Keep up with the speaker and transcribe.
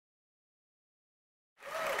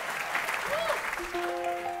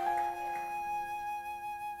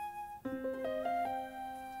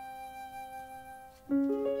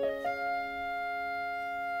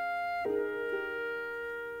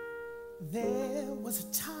There was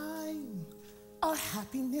a time our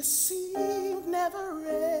happiness seemed never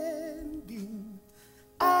ending.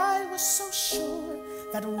 I was so sure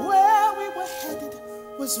that where we were headed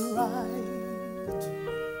was right.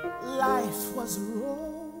 Life was a road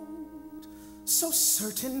so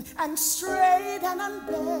certain and straight and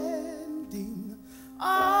unbending.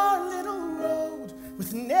 Our little road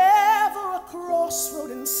with never a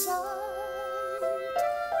crossroad in sight.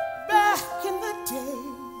 Back in the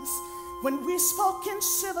days when we spoke in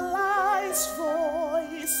civilized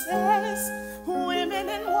voices, women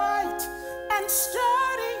in white and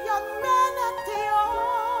sturdy young men at the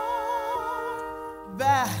yard.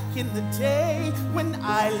 Back in the day when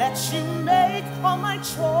I let you make all my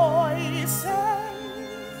choices.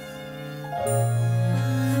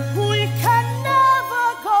 We can never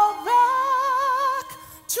go back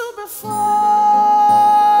to before.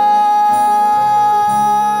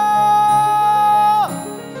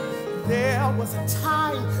 There was a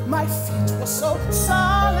time my feet were so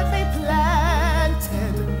solidly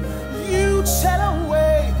planted. You'd sail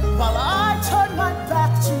away while I turned my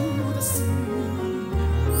back to the sea.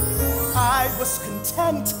 I was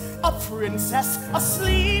content, a princess,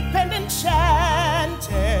 asleep and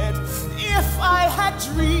enchanted. If I had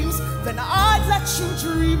dreams, then I'd let you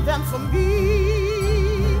dream them for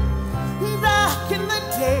me. Back in the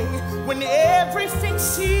day when everything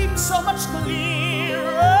seemed so much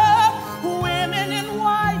clearer, women in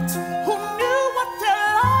white who knew what their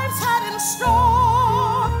lives had in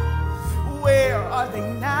store. Where are they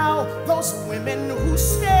now, those women who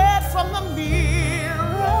stared from the mirrors?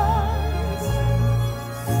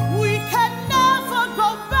 We can never go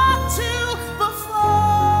back to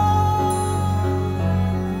before.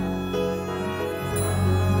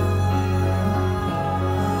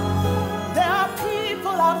 There are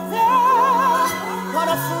people out there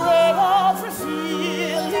unafraid of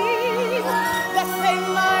revealing that they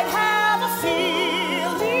might have a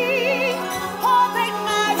feeling, or they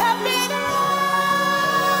might have been wrong.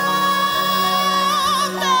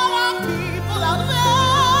 There are people out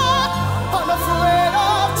there unafraid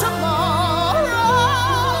of tomorrow,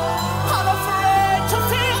 unafraid to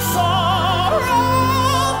feel sorrow,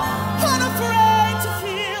 unafraid to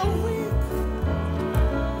feel weak,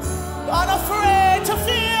 unafraid to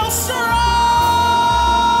feel strong.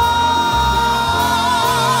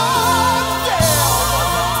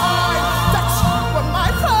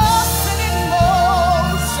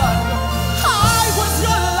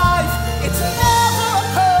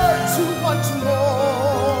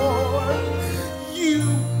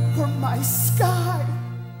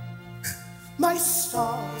 My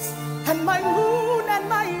stars and my moon and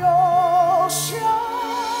my ocean.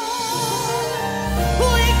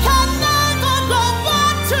 We can never go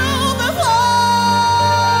back to before.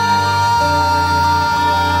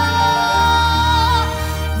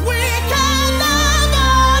 We can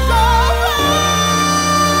never go back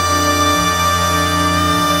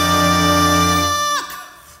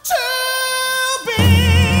to before.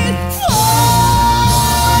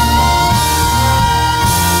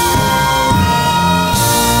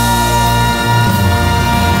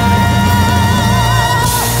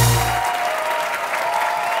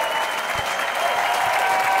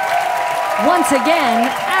 Once again,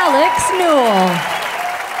 Alex Newell.